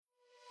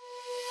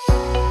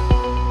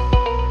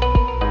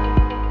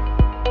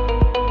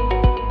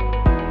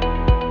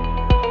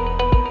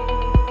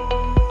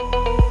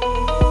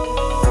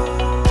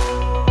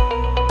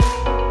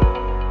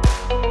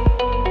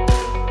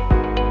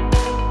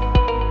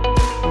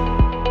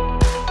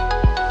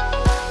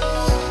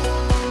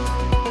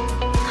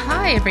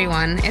Hi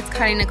everyone, it's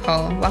Kylie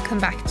Nicole. Welcome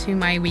back to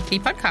my weekly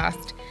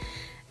podcast.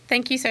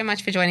 Thank you so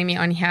much for joining me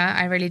on here.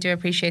 I really do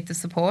appreciate the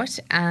support,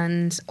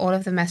 and all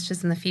of the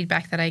messages and the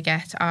feedback that I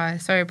get are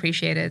so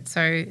appreciated.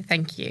 So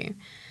thank you.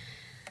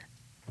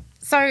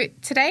 So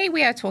today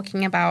we are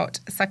talking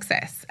about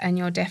success and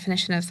your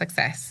definition of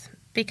success,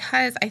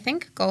 because I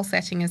think goal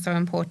setting is so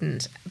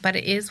important, but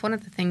it is one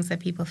of the things that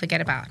people forget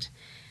about.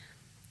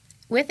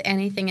 With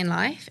anything in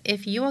life,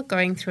 if you are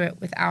going through it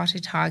without a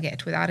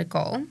target, without a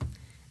goal,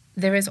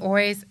 there is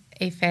always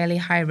a fairly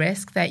high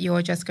risk that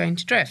you're just going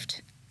to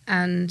drift.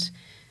 And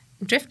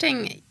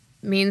drifting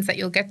means that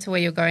you'll get to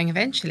where you're going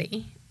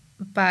eventually,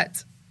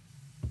 but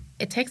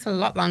it takes a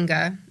lot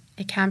longer.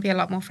 It can be a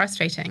lot more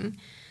frustrating.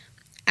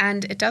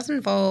 And it does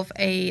involve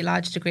a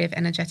large degree of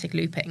energetic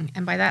looping.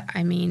 And by that,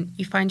 I mean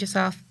you find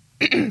yourself,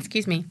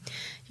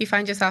 you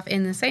find yourself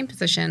in the same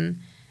position,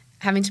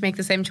 having to make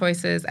the same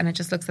choices, and it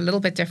just looks a little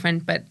bit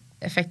different, but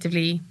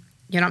effectively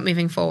you're not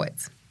moving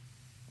forwards.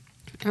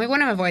 And we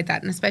want to avoid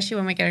that, and especially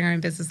when we're getting our own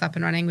business up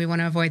and running, we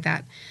want to avoid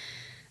that.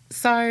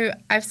 So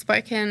I've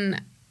spoken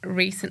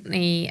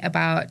recently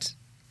about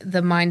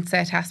the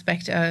mindset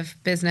aspect of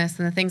business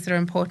and the things that are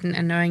important,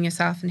 and knowing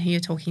yourself and who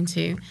you're talking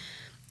to.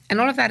 And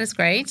all of that is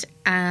great.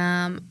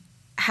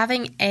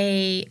 Having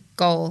a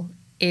goal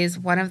is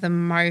one of the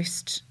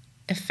most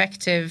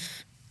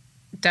effective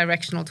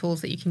directional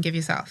tools that you can give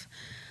yourself.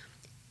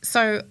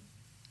 So,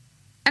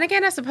 and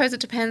again, I suppose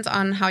it depends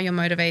on how you're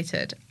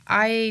motivated.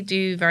 I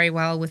do very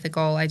well with a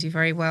goal. I do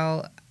very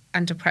well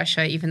under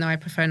pressure, even though I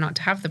prefer not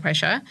to have the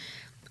pressure.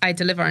 I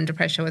deliver under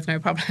pressure with no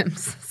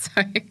problems.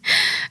 So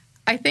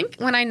I think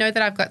when I know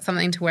that I've got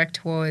something to work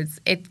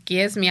towards, it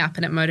gears me up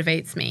and it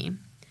motivates me.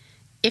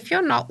 If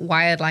you're not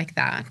wired like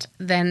that,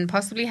 then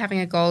possibly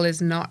having a goal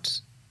is not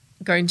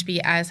going to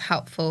be as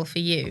helpful for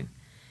you.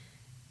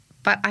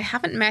 But I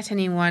haven't met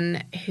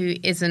anyone who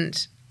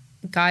isn't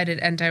guided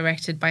and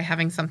directed by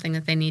having something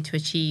that they need to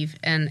achieve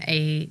in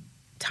a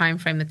time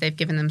frame that they've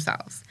given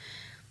themselves.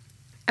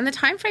 And the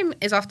time frame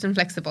is often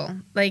flexible.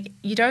 Like,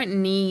 you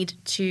don't need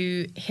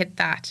to hit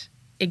that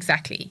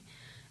exactly.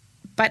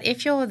 But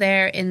if you're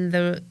there in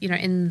the,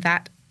 in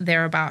that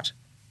thereabout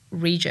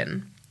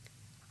region,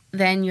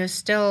 then you're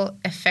still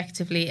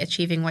effectively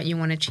achieving what you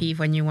want to achieve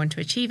when you want to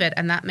achieve it.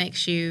 And that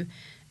makes you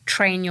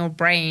train your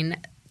brain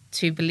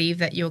to believe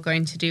that you're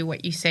going to do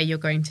what you say you're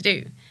going to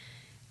do.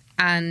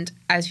 And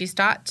as you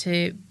start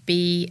to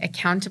be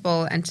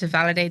accountable and to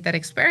validate that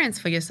experience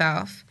for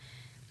yourself,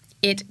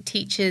 it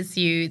teaches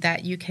you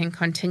that you can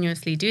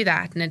continuously do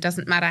that. And it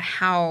doesn't matter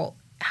how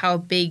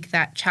big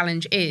that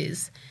challenge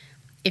is.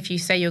 If you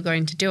say you're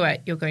going to do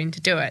it, you're going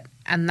to do it.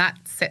 And that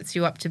sets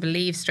you up to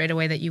believe straight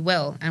away that you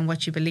will. And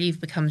what you believe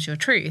becomes your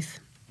truth.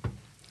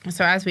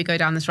 So as we go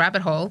down this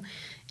rabbit hole,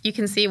 you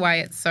can see why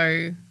it's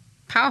so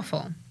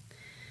powerful.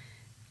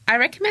 I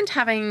recommend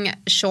having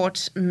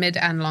short, mid,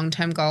 and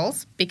long-term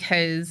goals,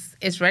 because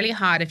it's really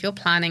hard if you're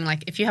planning,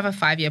 like if you have a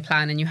 5-year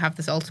plan and you have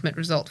this ultimate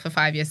result for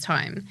 5 years'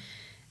 time,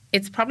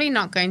 it's probably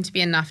not going to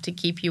be enough to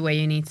keep you where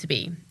you need to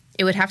be.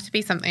 It would have to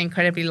be something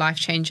incredibly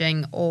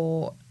life-changing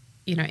or,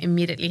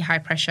 immediately high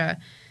pressure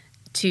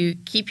to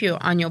keep you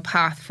on your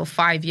path for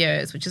 5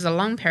 years, which is a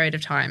long period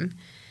of time.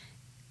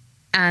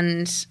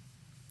 And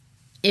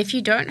if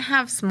you don't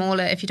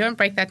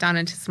break that down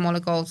into smaller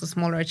goals or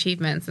smaller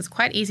achievements, it's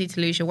quite easy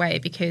to lose your way,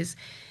 because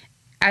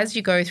as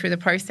you go through the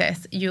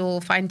process,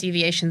 you'll find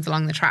deviations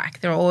along the track.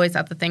 There are always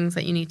other things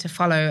that you need to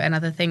follow and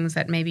other things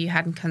that maybe you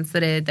hadn't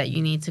considered that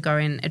you need to go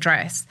and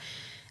address.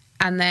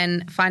 And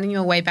then finding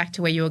your way back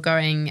to where you were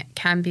going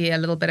can be a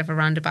little bit of a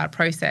roundabout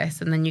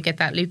process, and then you get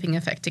that looping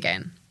effect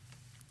again.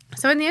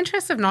 So in the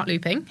interest of not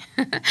looping,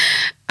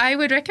 I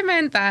would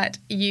recommend that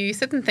you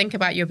sit and think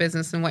about your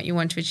business and what you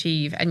want to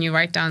achieve, and you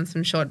write down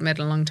some short, mid,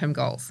 and long-term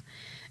goals.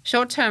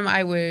 Short term,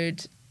 I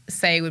would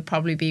say, would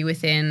probably be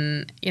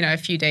within, a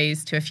few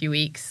days to a few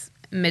weeks.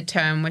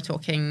 Midterm, we're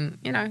talking,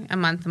 a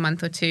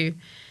month or two.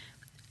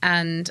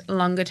 And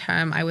longer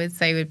term, I would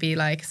say would be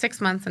like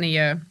 6 months and a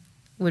year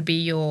would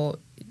be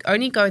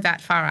only go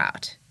that far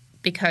out,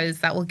 because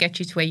that will get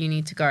you to where you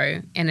need to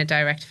go in a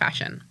direct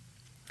fashion.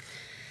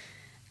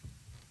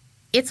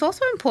 It's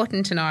also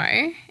important to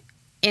know,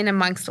 in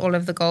amongst all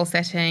of the goal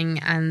setting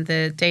and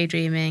the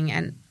daydreaming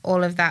and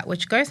all of that,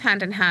 which goes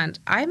hand in hand.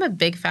 I'm a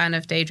big fan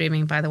of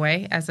daydreaming, by the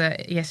way, as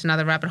yet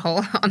another rabbit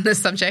hole on this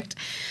subject.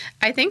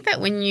 I think that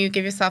when you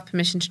give yourself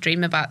permission to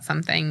dream about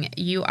something,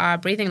 you are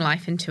breathing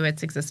life into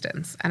its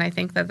existence. And I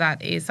think that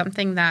that is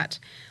something that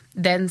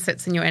then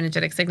sits in your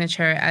energetic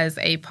signature as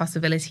a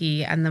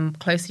possibility. And the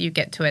closer you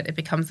get to it, it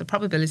becomes a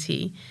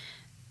probability.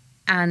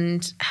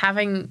 And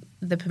having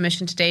the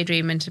permission to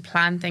daydream and to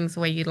plan things the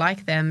way you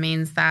like them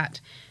means that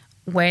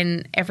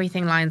when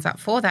everything lines up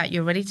for that,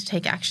 you're ready to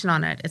take action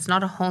on it. It's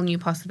not a whole new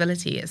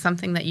possibility. It's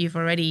something that you've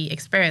already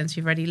experienced,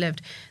 you've already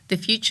lived. The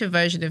future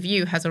version of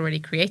you has already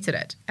created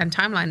it. And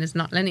timeline is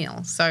not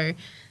linear. So,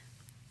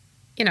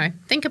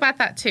 think about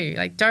that too.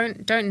 Like,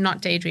 don't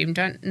not daydream.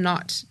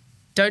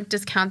 Don't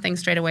discount things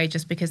straight away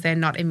just because they're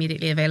not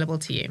immediately available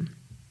to you.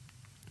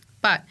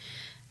 But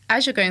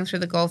as you're going through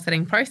the goal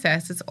setting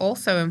process, it's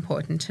also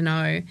important to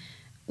know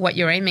what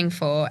you're aiming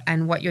for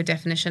and what your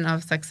definition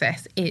of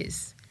success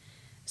is.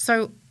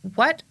 So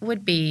what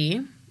would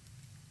be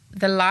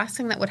the last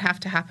thing that would have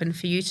to happen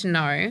for you to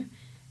know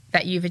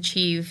that you've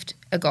achieved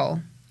a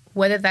goal,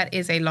 whether that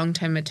is a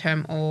long-term,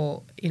 mid-term,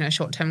 or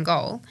short-term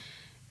goal?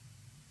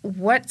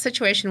 What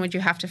situation would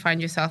you have to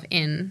find yourself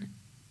in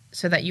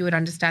so that you would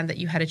understand that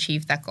you had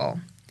achieved that goal?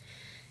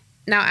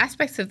 Now,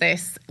 aspects of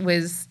this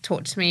was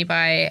taught to me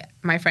by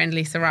my friend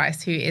Lisa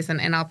Rice, who is an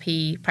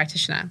NLP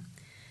practitioner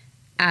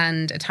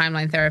and a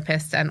timeline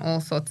therapist and all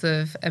sorts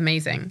of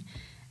amazing.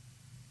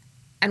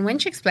 And when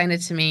she explained it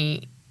to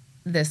me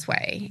this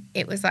way,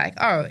 it was like,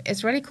 oh,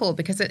 it's really cool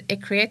because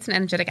it creates an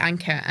energetic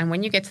anchor. And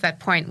when you get to that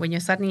point, when you're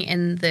suddenly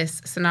in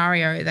this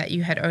scenario that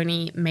you had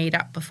only made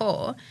up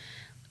before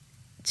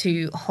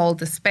to hold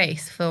the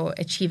space for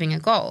achieving a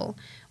goal,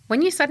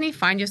 when you suddenly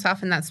find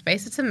yourself in that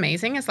space, it's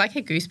amazing. It's like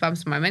a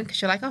goosebumps moment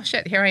because you're like, oh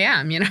shit, here I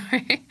am,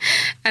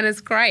 and it's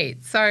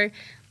great. So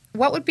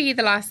what would be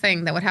the last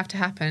thing that would have to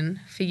happen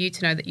for you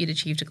to know that you'd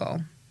achieved a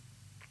goal?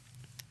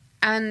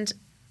 And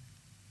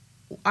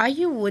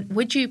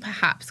would you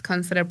perhaps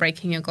consider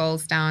breaking your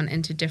goals down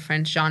into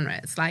different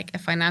genres, like a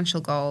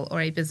financial goal or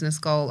a business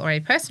goal or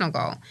a personal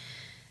goal?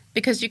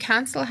 Because you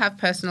can still have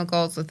personal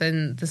goals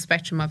within the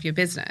spectrum of your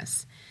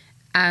business.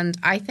 And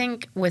I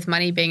think with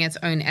money being its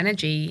own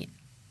energy,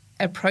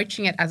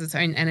 approaching it as its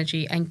own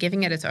energy and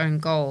giving it its own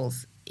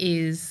goals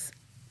is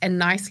a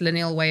nice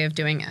linear way of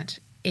doing it.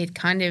 It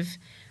kind of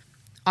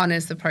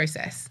honors the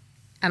process.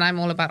 And I'm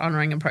all about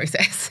honoring a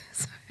process.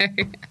 So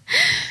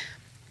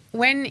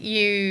when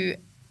you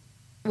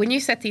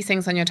set these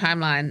things on your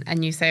timeline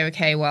and you say,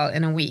 okay, well,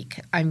 in a week,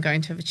 I'm going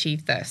to have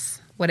achieved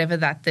this, whatever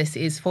that this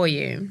is for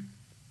you,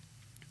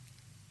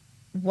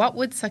 what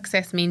would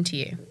success mean to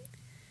you?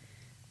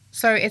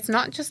 So it's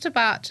not just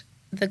about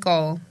the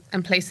goal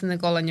and placing the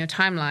goal on your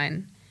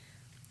timeline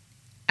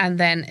and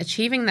then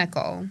achieving that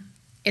goal.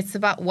 It's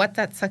about what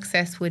that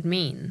success would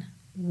mean.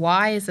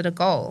 Why is it a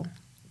goal?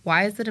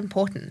 Why is it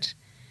important?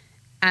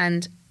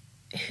 And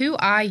who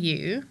are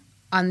you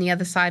on the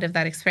other side of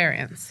that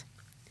experience?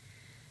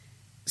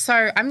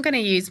 So I'm going to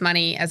use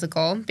money as a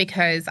goal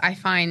because I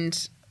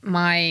find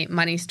my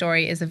money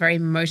story is a very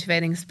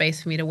motivating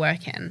space for me to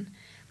work in.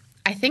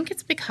 I think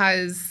it's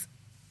because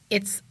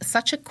it's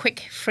such a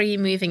quick,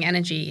 free-moving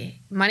energy.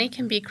 Money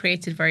can be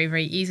created very,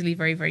 very easily,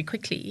 very, very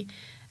quickly,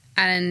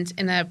 and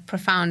in a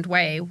profound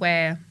way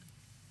where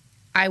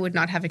I would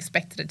not have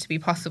expected it to be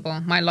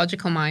possible. My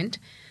logical mind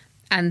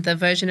and the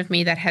version of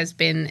me that has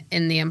been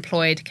in the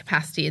employed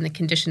capacity, in the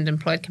conditioned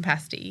employed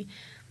capacity,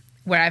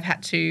 where I've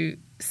had to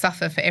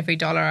suffer for every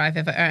dollar I've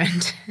ever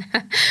earned.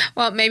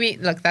 Well, maybe,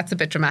 look, that's a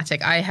bit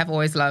dramatic. I have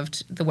always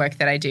loved the work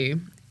that I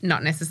do,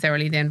 not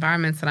necessarily the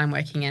environments that I'm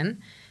working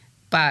in,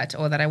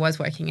 or that I was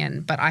working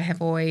in, but I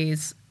have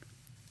always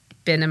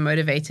been a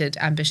motivated,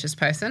 ambitious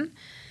person.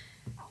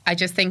 I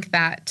just think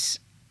that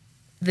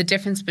the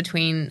difference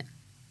between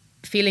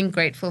feeling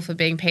grateful for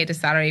being paid a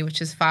salary,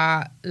 which is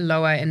far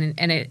lower in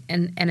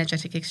an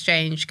energetic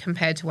exchange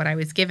compared to what I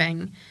was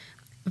giving,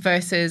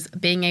 versus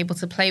being able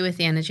to play with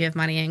the energy of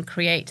money and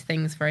create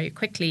things very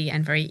quickly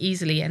and very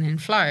easily and in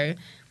flow,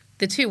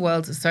 the two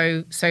worlds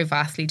are so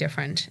vastly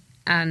different.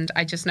 And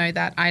I just know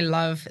that I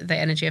love the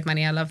energy of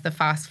money. I love the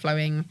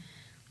fast-flowing,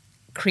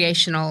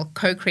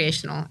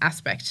 co-creational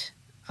aspect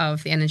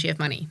of the energy of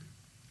money.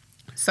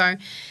 So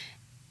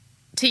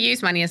to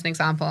use money as an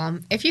example,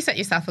 if you set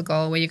yourself a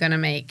goal where you're going to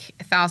make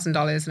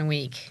 $1,000 in a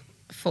week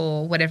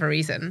for whatever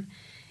reason,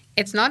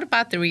 it's not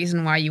about the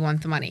reason why you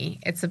want the money.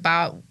 It's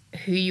about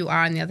who you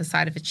are on the other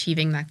side of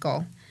achieving that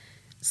goal.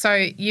 So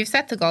you've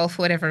set the goal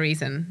for whatever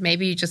reason.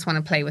 Maybe you just want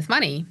to play with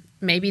money.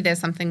 Maybe there's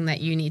something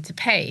that you need to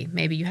pay.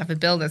 Maybe you have a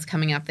bill that's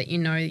coming up that you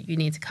know you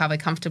need to cover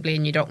comfortably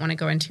and you don't want to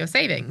go into your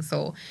savings,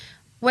 or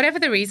whatever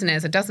the reason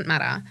is, it doesn't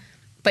matter.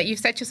 But you've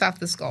set yourself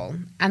this goal.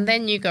 And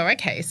then you go,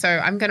 okay, so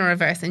I'm going to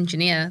reverse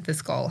engineer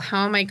this goal.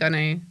 How am I going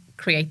to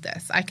create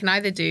this? I can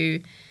either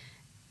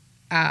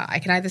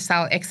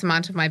sell X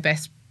amount of my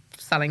best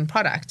selling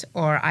product,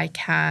 or I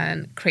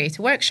can create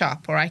a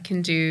workshop, or I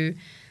can do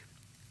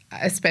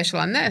a special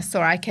on this,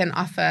 or I can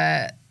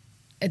offer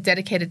a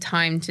dedicated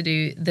time to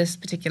do this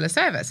particular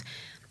service.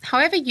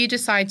 However you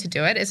decide to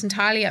do it is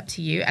entirely up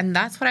to you. And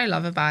that's what I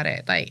love about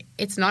it. Like,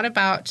 it's not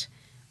about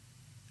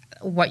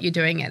what you're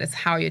doing it's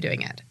how you're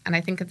doing it. And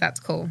I think that that's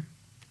cool.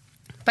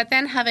 But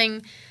then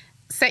having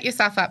set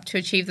yourself up to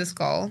achieve this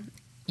goal,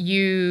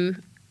 you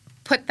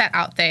put that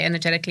out there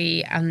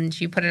energetically and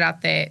you put it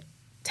out there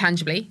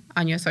tangibly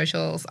on your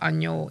socials,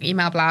 on your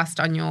email blast,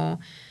 on your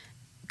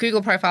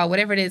Google profile,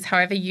 whatever it is,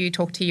 however you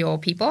talk to your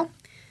people,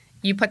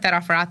 you put that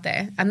offer out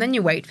there and then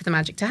you wait for the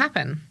magic to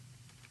happen.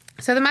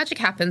 So the magic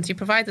happens, you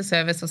provide the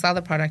service or sell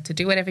the product to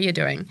do whatever you're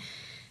doing,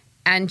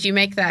 and you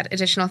make that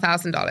additional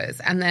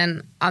 $1,000. And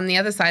then on the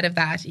other side of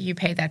that, you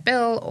pay that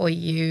bill, or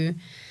you,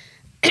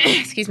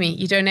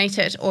 you donate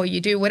it, or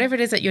you do whatever it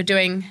is that you're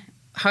doing,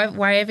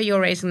 wherever you're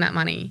raising that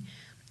money,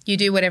 you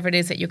do whatever it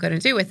is that you're going to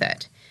do with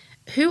it.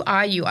 Who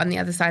are you on the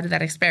other side of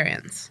that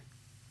experience?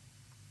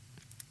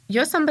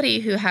 You're somebody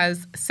who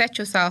has set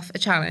yourself a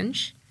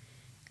challenge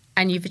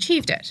and you've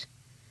achieved it.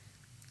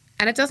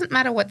 And it doesn't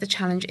matter what the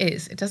challenge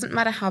is. It doesn't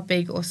matter how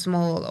big or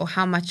small or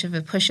how much of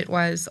a push it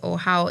was or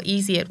how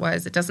easy it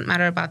was. It doesn't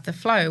matter about the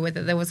flow,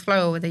 whether there was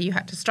flow or whether you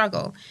had to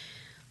struggle.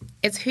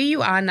 It's who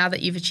you are now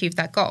that you've achieved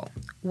that goal.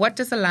 What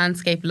does the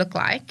landscape look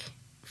like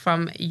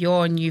from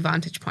your new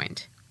vantage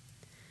point?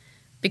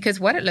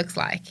 Because what it looks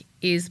like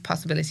is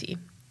possibility.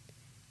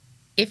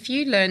 If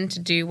you learn to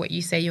do what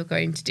you say you're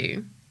going to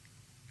do,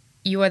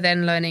 you are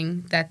then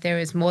learning that there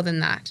is more than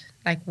that.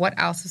 Like, what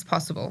else is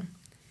possible?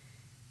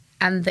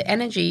 And the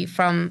energy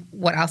from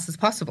what else is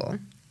possible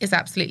is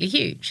absolutely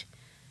huge,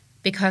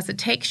 because it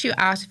takes you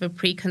out of a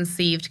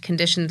preconceived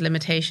conditioned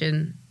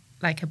limitation,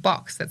 like a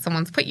box that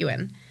someone's put you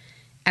in,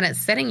 and it's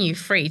setting you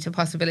free to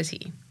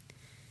possibility.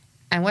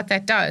 And what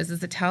that does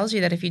is it tells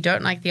you that if you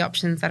don't like the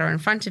options that are in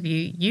front of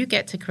you, you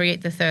get to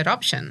create the third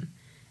option.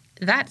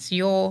 That's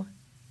your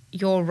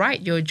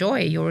right, your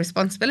joy, your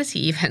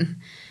responsibility even.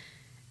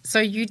 So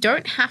you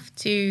don't have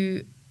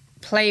to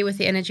play with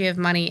the energy of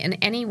money in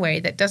any way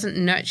that doesn't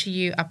nurture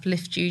you,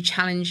 uplift you,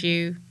 challenge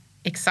you,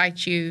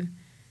 excite you,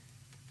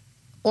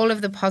 all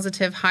of the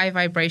positive, high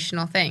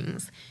vibrational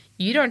things.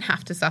 You don't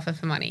have to suffer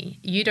for money.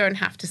 You don't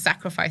have to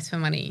sacrifice for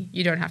money.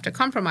 You don't have to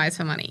compromise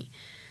for money.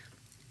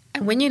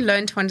 And when you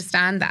learn to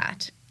understand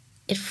that,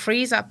 it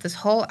frees up this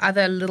whole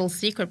other little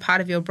secret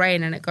part of your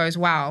brain and it goes,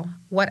 wow,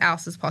 what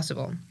else is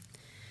possible?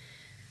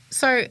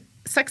 So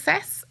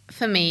success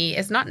for me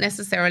is not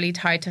necessarily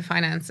tied to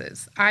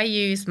finances. I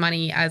use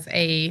money as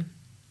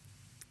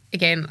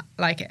again,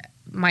 like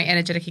my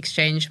energetic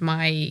exchange,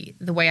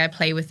 the way I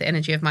play with the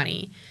energy of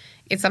money.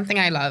 It's something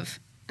I love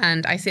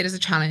and I see it as a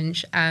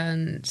challenge,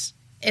 and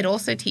it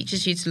also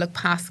teaches you to look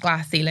past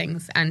glass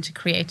ceilings and to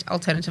create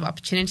alternative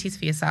opportunities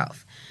for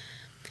yourself.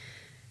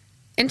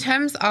 In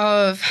terms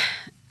of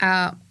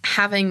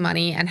having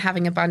money and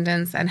having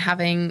abundance and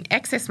having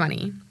excess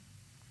money,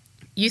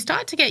 you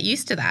start to get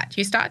used to that.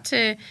 You start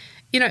to,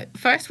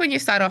 first when you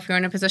start off, you're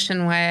in a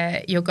position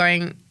where you're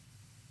going,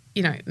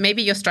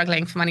 maybe you're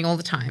struggling for money all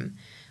the time.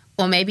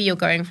 Or maybe you're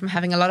going from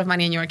having a lot of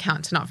money in your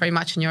account to not very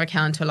much in your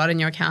account to a lot in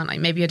your account. Like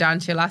maybe you're down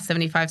to your last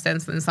 75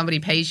 cents and then somebody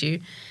pays you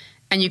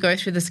and you go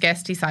through the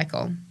scarcity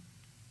cycle.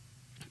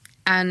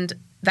 And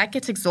that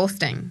gets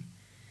exhausting.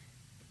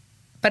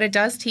 But it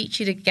does teach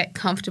you to get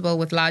comfortable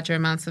with larger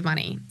amounts of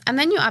money. And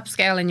then you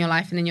upscale in your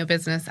life and in your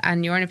business,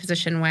 and you're in a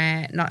position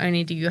where not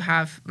only do you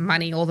have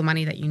money, all the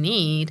money that you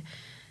need,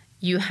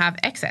 you have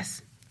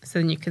excess. So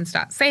then you can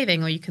start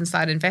saving, or you can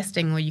start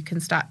investing, or you can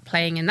start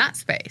playing in that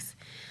space.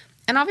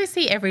 And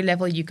obviously every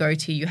level you go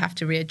to, you have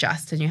to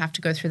readjust and you have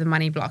to go through the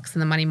money blocks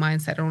and the money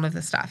mindset and all of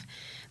this stuff.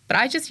 But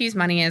I just use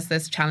money as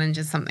this challenge,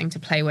 as something to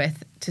play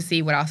with, to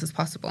see what else is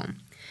possible.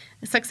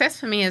 Success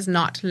for me is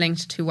not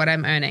linked to what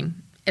I'm earning.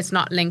 It's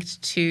not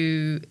linked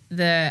to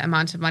the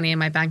amount of money in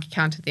my bank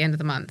account at the end of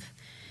the month.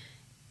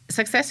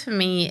 Success for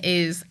me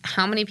is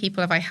how many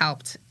people have I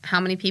helped?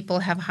 How many people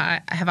have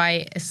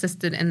I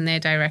assisted in their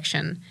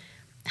direction?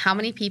 How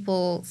many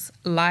people's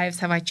lives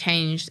have I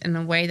changed in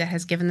a way that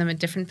has given them a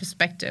different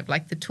perspective,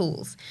 like the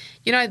tools?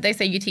 They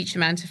say you teach a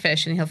man to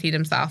fish and he'll feed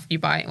himself.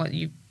 I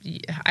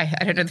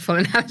don't know the full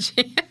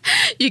analogy.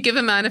 You give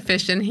a man a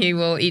fish and he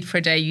will eat for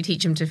a day. You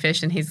teach him to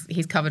fish and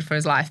he's covered for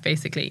his life,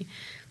 basically.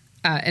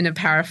 In a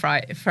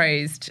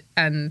paraphrased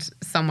and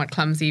somewhat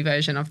clumsy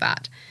version of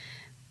that.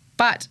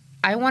 But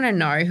I want to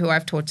know who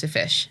I've taught to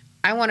fish.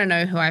 I want to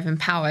know who I've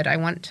empowered. I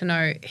want to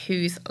know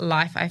whose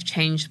life I've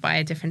changed by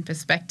a different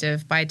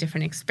perspective, by a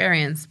different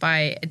experience,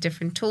 by a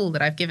different tool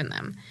that I've given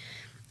them.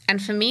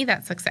 And for me,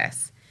 that's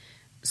success.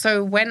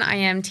 So when I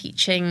am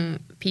teaching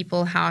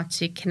people how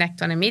to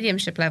connect on a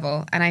mediumship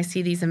level and I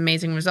see these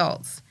amazing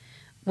results,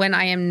 when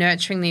I am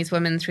nurturing these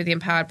women through the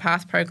Empowered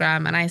Path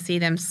program and I see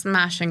them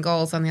smashing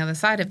goals on the other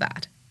side of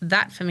that,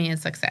 that for me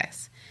is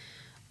success.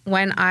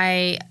 When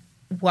I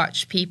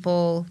watch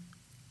people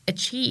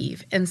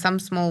achieve in some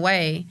small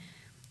way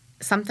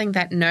something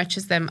that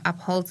nurtures them,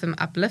 upholds them,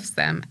 uplifts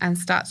them, and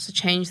starts to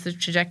change the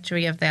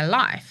trajectory of their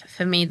life,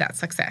 for me, that's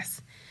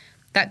success.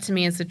 That to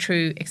me is a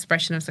true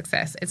expression of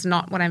success. It's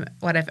not what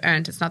I've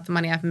earned. It's not the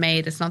money I've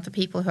made. It's not the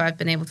people who I've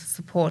been able to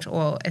support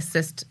or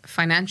assist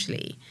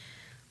financially.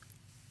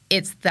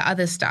 It's the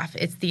other stuff.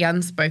 It's the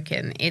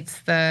unspoken.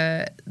 It's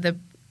the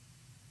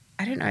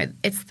I don't know.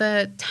 It's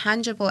the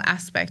tangible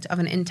aspect of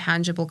an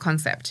intangible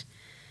concept.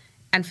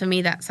 And for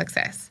me, that's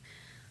success.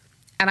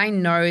 And I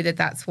know that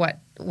that's what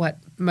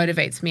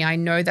motivates me. I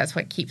know that's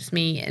what keeps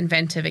me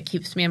inventive. It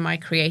keeps me in my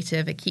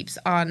creative. It keeps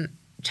on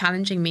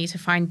challenging me to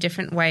find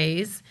different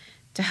ways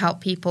to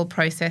help people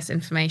process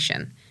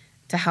information,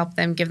 to help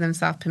them give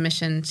themselves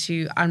permission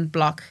to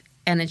unblock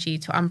energy,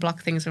 to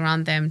unblock things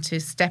around them, to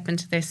step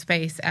into their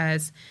space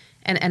as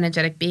an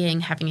energetic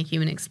being having a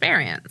human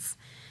experience.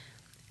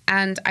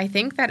 And I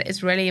think that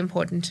it's really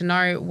important to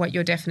know what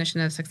your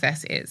definition of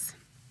success is.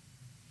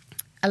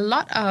 A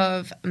lot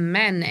of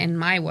men in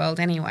my world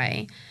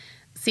anyway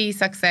see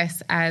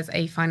success as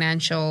a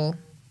financial,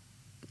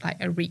 like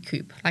a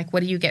recoup. Like,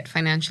 what do you get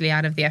financially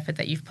out of the effort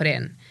that you've put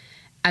in?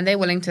 And they're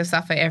willing to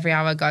suffer every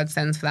hour God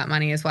sends for that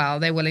money as well.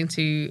 They're willing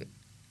to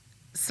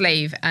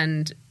slave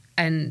and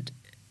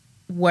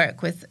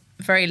work with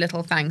very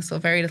little thanks or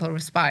very little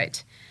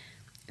respite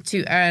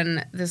to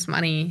earn this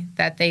money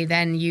that they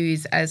then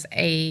use as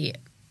a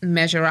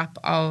measure up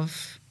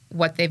of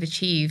what they've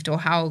achieved or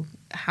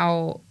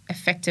how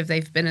effective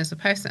they've been as a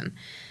person.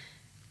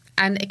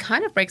 And it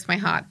kind of breaks my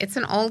heart. It's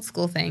an old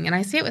school thing. And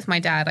I see it with my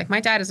dad. Like,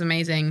 my dad is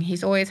amazing.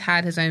 He's always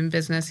had his own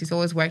business. He's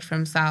always worked for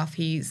himself.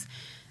 He's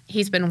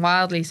been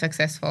wildly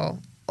successful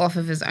off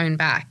of his own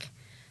back.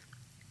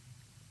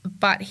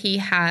 But he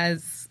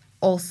has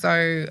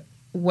also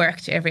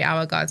worked every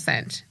hour God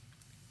sent.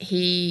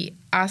 He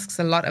asks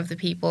a lot of the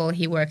people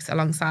he works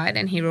alongside,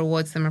 and he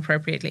rewards them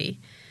appropriately.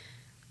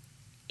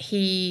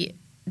 He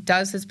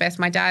does his best.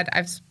 My dad,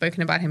 I've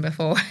spoken about him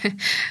before.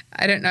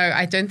 I don't know.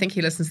 I don't think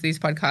he listens to these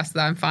podcasts,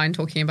 though. I'm fine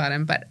talking about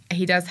him. But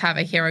he does have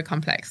a hero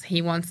complex.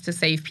 He wants to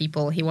save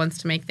people. He wants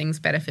to make things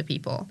better for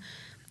people.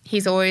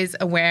 He's always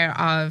aware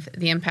of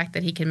the impact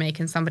that he can make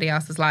in somebody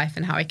else's life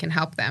and how he can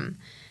help them.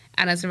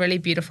 And it's a really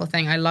beautiful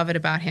thing. I love it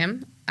about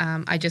him.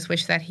 I just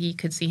wish that he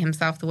could see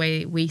himself the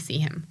way we see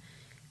him,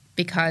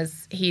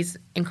 because he's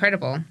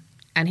incredible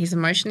and he's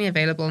emotionally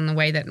available in the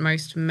way that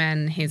most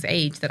men his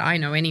age that I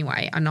know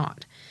anyway are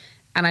not.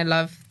 And I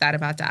love that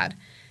about Dad.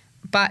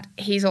 But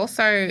he's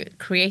also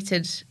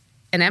created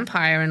an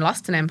empire and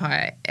lost an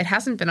empire. It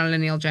hasn't been a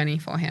linear journey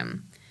for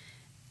him.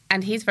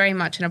 And he's very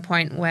much in a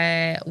point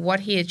where what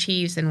he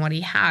achieves and what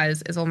he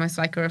has is almost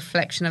like a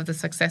reflection of the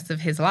success of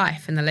his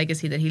life and the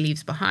legacy that he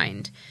leaves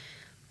behind.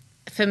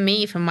 For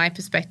me, from my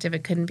perspective,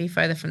 it couldn't be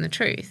further from the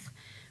truth.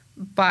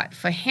 But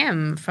for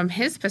him, from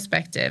his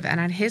perspective and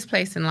at his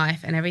place in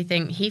life and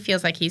everything, he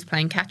feels like he's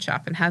playing catch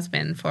up and has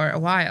been for a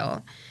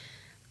while.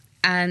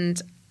 And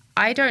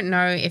I don't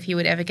know if he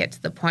would ever get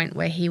to the point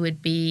where he would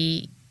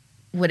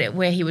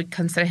where he would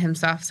consider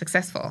himself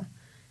successful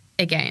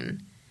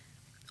again,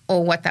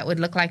 or what that would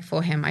look like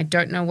for him. I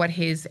don't know what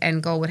his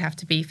end goal would have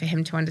to be for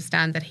him to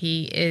understand that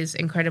he is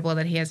incredible,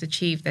 that he has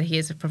achieved, that he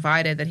is a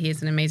provider, that he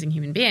is an amazing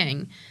human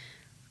being.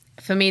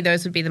 For me,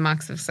 those would be the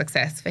marks of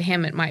success. For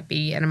him, it might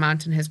be an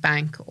amount in his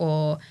bank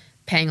or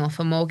paying off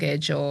a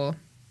mortgage or...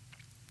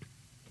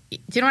 Do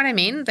you know what I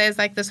mean? There's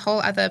like this whole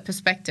other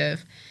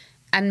perspective.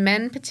 And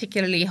men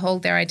particularly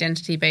hold their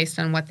identity based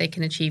on what they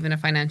can achieve in a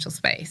financial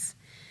space.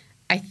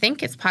 I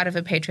think it's part of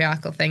a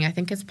patriarchal thing. I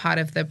think it's part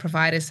of the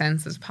provider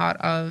sense, as part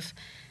of...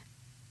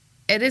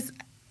 It is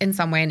in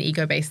some way an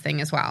ego-based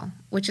thing as well,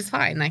 which is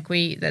fine. Like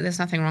there's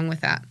nothing wrong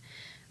with that.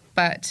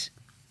 But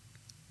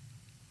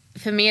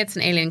for me, it's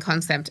an alien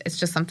concept. It's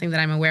just something that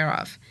I'm aware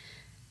of.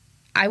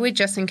 I would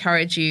just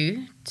encourage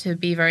you to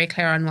be very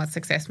clear on what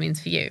success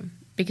means for you,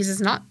 because it's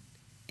not,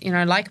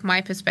 like my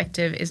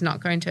perspective is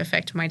not going to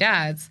affect my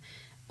dad's.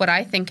 What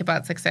I think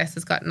about success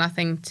has got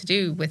nothing to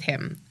do with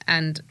him,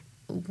 and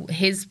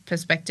his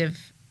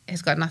perspective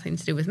has got nothing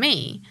to do with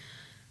me.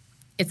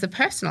 It's a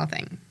personal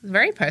thing, a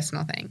very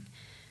personal thing.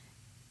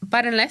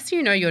 But unless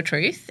you know your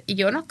truth,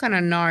 you're not going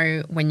to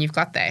know when you've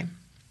got there.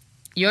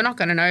 You're not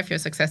going to know if you're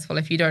successful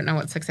if you don't know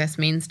what success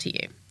means to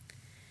you.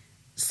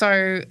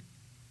 So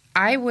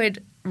I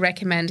would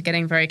recommend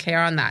getting very clear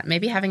on that,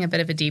 maybe having a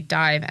bit of a deep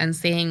dive and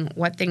seeing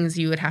what things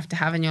you would have to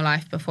have in your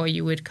life before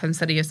you would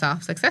consider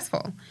yourself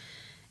successful.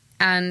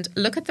 And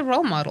look at the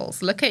role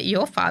models, look at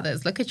your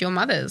fathers, look at your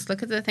mothers,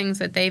 look at the things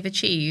that they've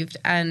achieved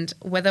and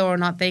whether or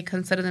not they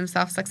consider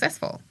themselves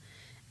successful.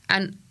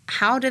 And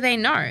how do they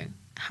know?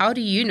 How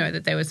do you know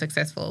that they were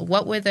successful?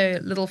 What were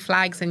the little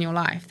flags in your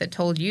life that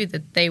told you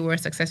that they were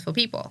successful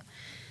people?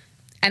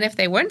 And if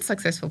they weren't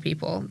successful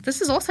people,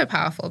 this is also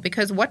powerful,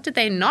 because what did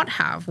they not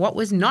have? What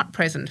was not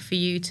present for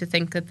you to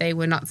think that they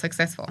were not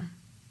successful?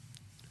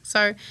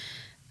 So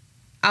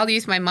I'll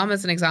use my mum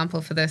as an example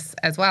for this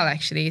as well,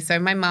 actually. So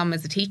my mum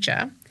is a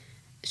teacher.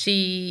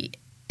 She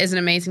is an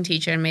amazing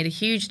teacher and made a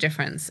huge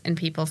difference in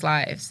people's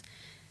lives.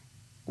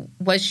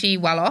 Was she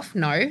well off?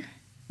 No.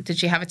 Did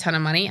she have a ton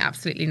of money?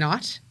 Absolutely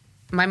not.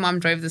 My mum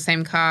drove the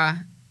same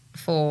car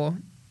for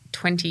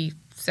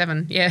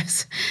 27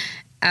 years,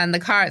 and the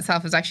car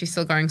itself is actually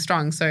still going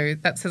strong. So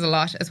that says a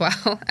lot as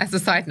well, as a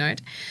side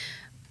note.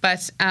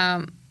 But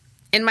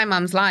in my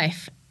mum's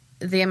life,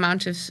 the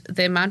amount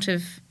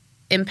of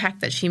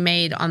impact that she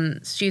made on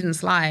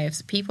students'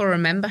 lives, people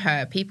remember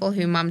her. People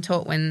who mum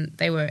taught when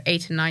they were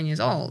 8 and 9 years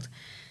old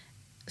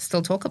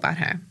still talk about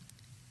her.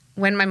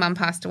 When my mum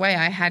passed away,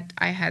 I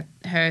had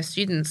her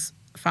students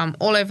from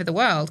all over the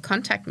world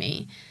contact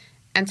me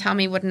and tell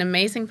me what an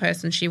amazing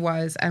person she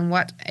was and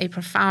what a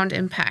profound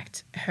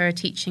impact her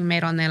teaching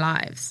made on their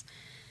lives.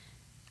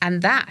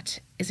 And that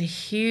is a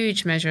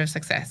huge measure of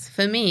success.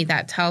 For me,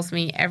 that tells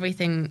me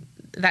everything,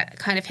 that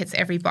kind of hits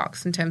every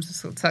box in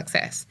terms of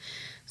success.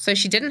 So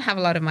she didn't have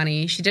a lot of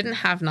money. She didn't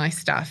have nice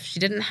stuff. She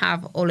didn't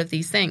have all of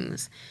these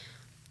things.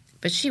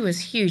 But she was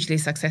hugely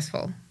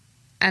successful.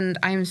 And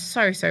I'm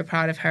so, so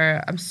proud of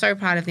her. I'm so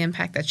proud of the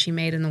impact that she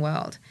made in the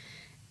world.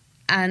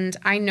 And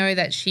I know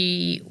that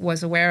she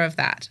was aware of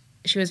that.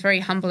 She was very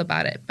humble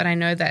about it, but I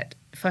know that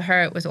for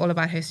her it was all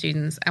about her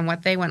students and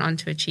what they went on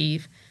to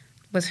achieve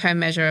was her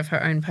measure of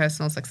her own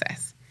personal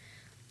success.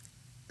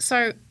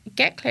 So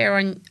get clear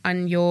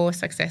on your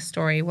success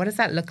story. What does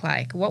that look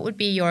like? What would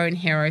be your own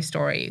hero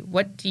story?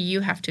 What do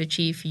you have to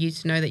achieve for you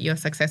to know that you're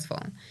successful?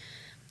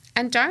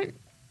 And don't,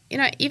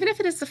 even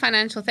if it is the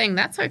financial thing,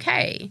 that's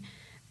okay.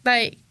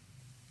 Like,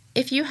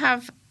 if you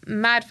have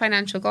mad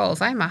financial goals,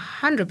 I'm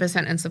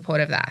 100% in support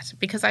of that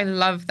because I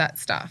love that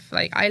stuff.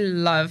 Like, I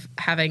love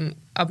having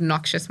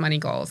obnoxious money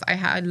goals.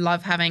 I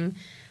love having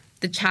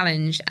the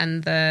challenge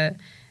and the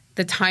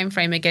time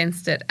frame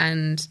against it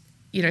and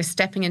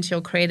stepping into your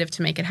creative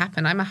to make it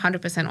happen. I'm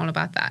 100% all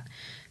about that.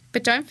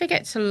 But don't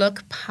forget to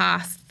look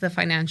past the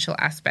financial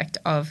aspect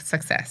of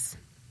success.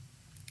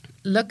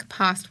 Look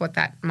past what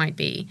that might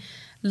be.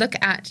 Look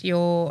at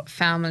your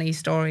family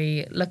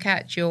story. Look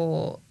at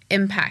your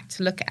impact.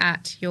 Look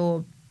at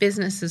your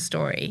business's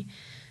story.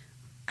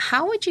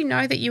 How would you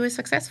know that you were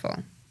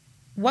successful?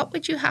 What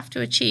would you have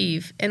to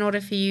achieve in order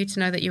for you to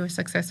know that you were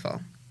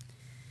successful?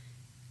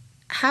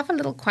 Have a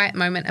little quiet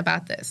moment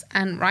about this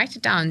and write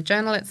it down.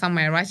 Journal it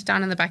somewhere. Write it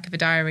down in the back of a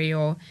diary,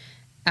 or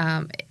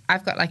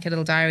I've got like a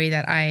little diary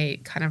that I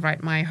kind of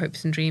write my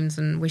hopes and dreams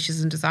and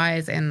wishes and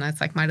desires in. It's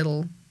like my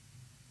little,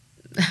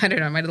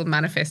 my little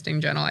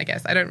manifesting journal, I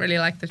guess. I don't really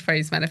like the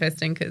phrase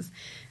manifesting because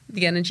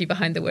the energy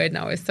behind the word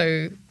now is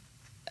so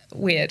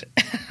weird,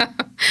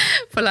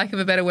 for lack of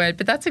a better word.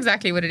 But that's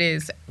exactly what it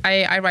is.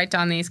 I write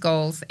down these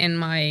goals in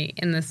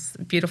this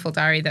beautiful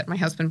diary that my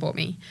husband bought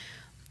me.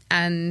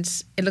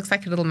 And it looks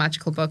like a little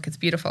magical book. It's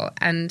beautiful.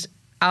 And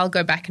I'll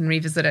go back and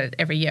revisit it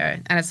every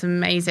year. And it's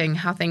amazing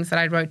how things that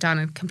I wrote down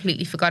and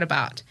completely forgot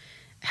about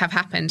have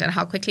happened and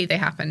how quickly they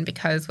happen.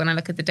 Because when I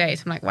look at the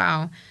date, I'm like,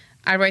 wow,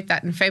 I wrote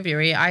that in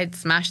February. I'd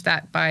smashed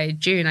that by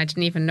June. I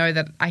didn't even know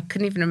that. I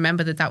couldn't even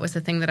remember that was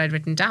the thing that I'd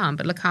written down.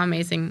 But look how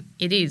amazing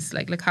it is.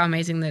 Like, look how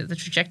amazing the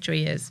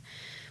trajectory is.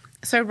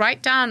 So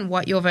write down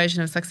what your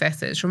version of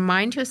success is.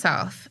 Remind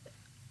yourself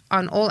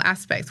on all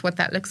aspects what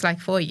that looks like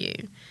for you.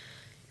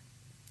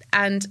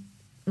 And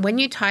when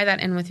you tie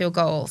that in with your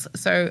goals,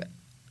 so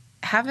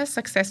have a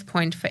success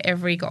point for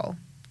every goal,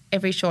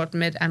 every short,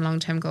 mid, and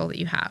long-term goal that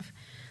you have,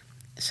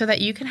 so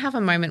that you can have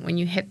a moment when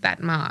you hit that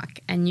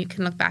mark and you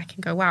can look back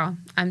and go, wow,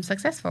 I'm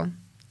successful.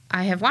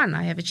 I have won.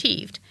 I have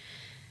achieved.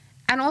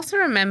 And also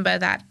remember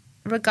that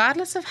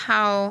regardless of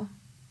how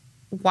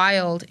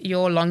wild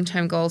your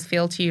long-term goals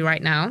feel to you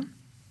right now,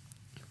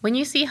 when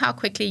you see how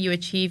quickly you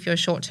achieve your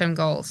short-term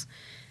goals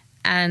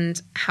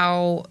and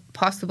how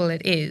possible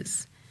it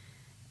is,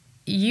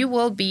 you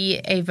will be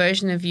a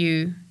version of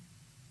you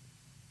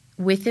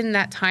within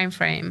that time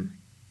frame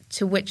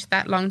to which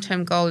that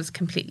long-term goal is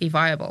completely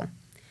viable.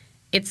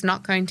 It's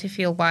not going to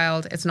feel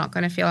wild. It's not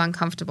going to feel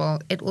uncomfortable.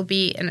 It will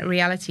be in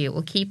reality. It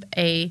will keep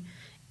a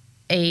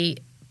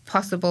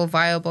possible,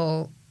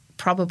 viable,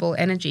 probable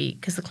energy,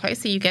 because the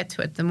closer you get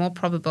to it, the more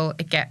probable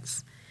it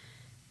gets.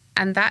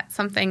 And that's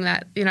something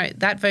that,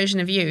 that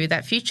version of you,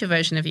 that future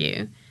version of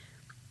you,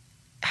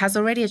 has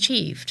already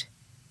achieved.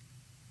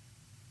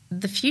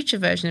 The future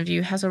version of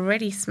you has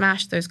already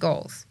smashed those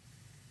goals.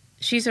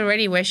 She's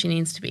already where she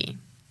needs to be.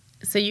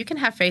 So you can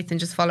have faith and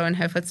just follow in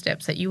her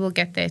footsteps that you will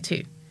get there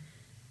too.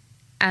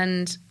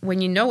 And when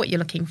you know what you're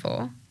looking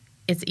for,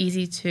 it's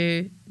easy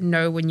to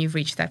know when you've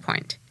reached that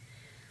point.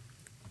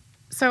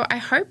 So I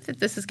hope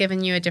that this has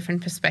given you a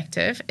different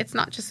perspective. It's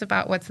not just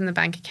about what's in the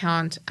bank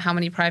account, how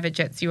many private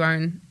jets you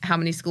own, how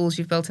many schools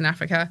you've built in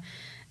Africa.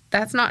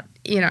 That's not,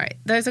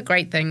 those are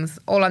great things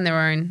all on their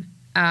own.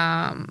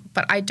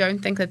 But I don't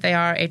think that they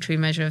are a true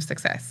measure of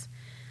success.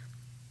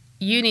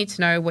 You need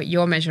to know what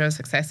your measure of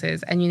success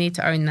is, and you need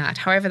to own that,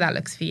 however that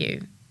looks for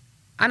you,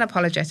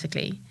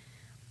 unapologetically.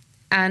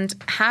 And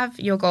have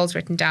your goals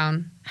written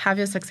down, have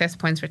your success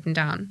points written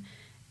down,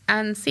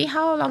 and see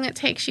how long it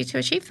takes you to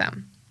achieve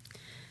them.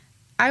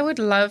 I would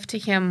love to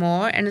hear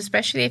more, and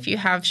especially if you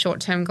have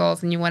short-term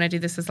goals and you want to do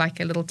this as like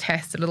a little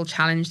test, a little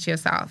challenge to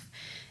yourself.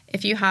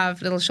 If you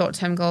have little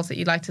short-term goals that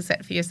you'd like to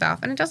set for yourself,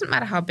 and it doesn't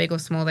matter how big or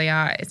small they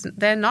are,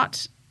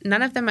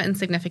 none of them are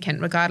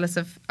insignificant regardless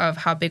of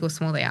how big or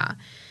small they are.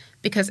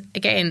 Because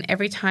again,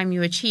 every time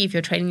you achieve,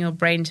 you're training your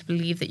brain to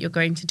believe that you're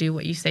going to do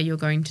what you say you're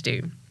going to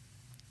do.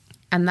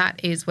 And that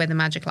is where the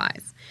magic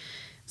lies.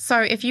 So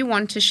if you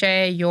want to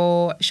share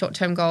your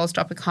short-term goals,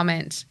 drop a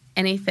comment,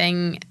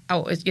 anything,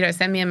 or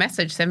send me a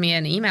message, send me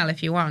an email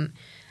if you want.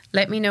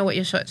 Let me know what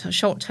your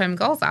short-term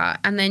goals are,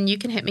 and then you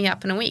can hit me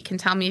up in a week and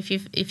tell me if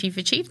you've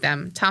achieved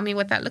them. Tell me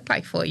what that looked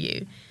like for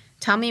you.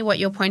 Tell me what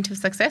your point of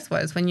success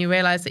was when you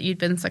realized that you'd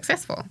been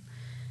successful.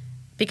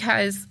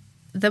 Because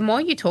the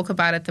more you talk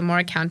about it, the more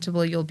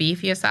accountable you'll be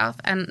for yourself.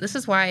 And this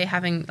is why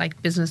having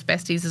like business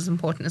besties is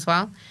important as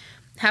well.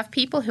 Have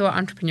people who are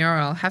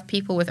entrepreneurial, have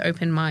people with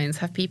open minds,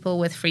 have people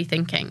with free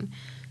thinking,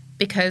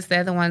 because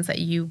they're the ones that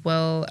you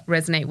will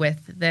resonate with.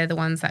 They're the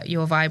ones that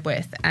you'll vibe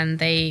with, and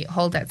they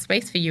hold that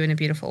space for you in a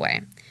beautiful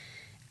way.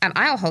 And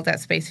I'll hold that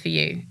space for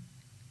you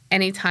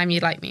anytime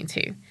you'd like me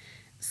to.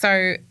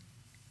 So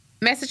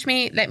message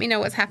me, let me know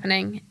what's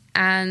happening.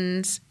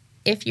 And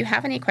if you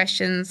have any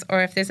questions,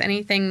 or if there's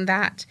anything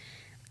that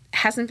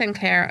hasn't been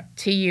clear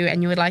to you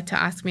and you would like to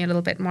ask me a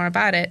little bit more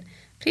about it,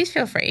 please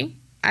feel free.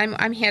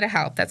 I'm here to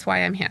help. That's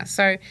why I'm here.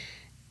 So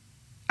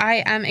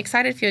I am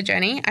excited for your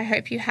journey. I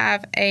hope you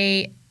have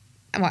an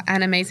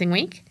amazing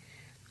week.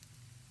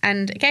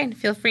 And again,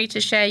 feel free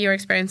to share your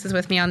experiences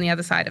with me on the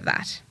other side of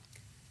that.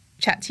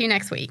 Chat to you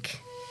next week.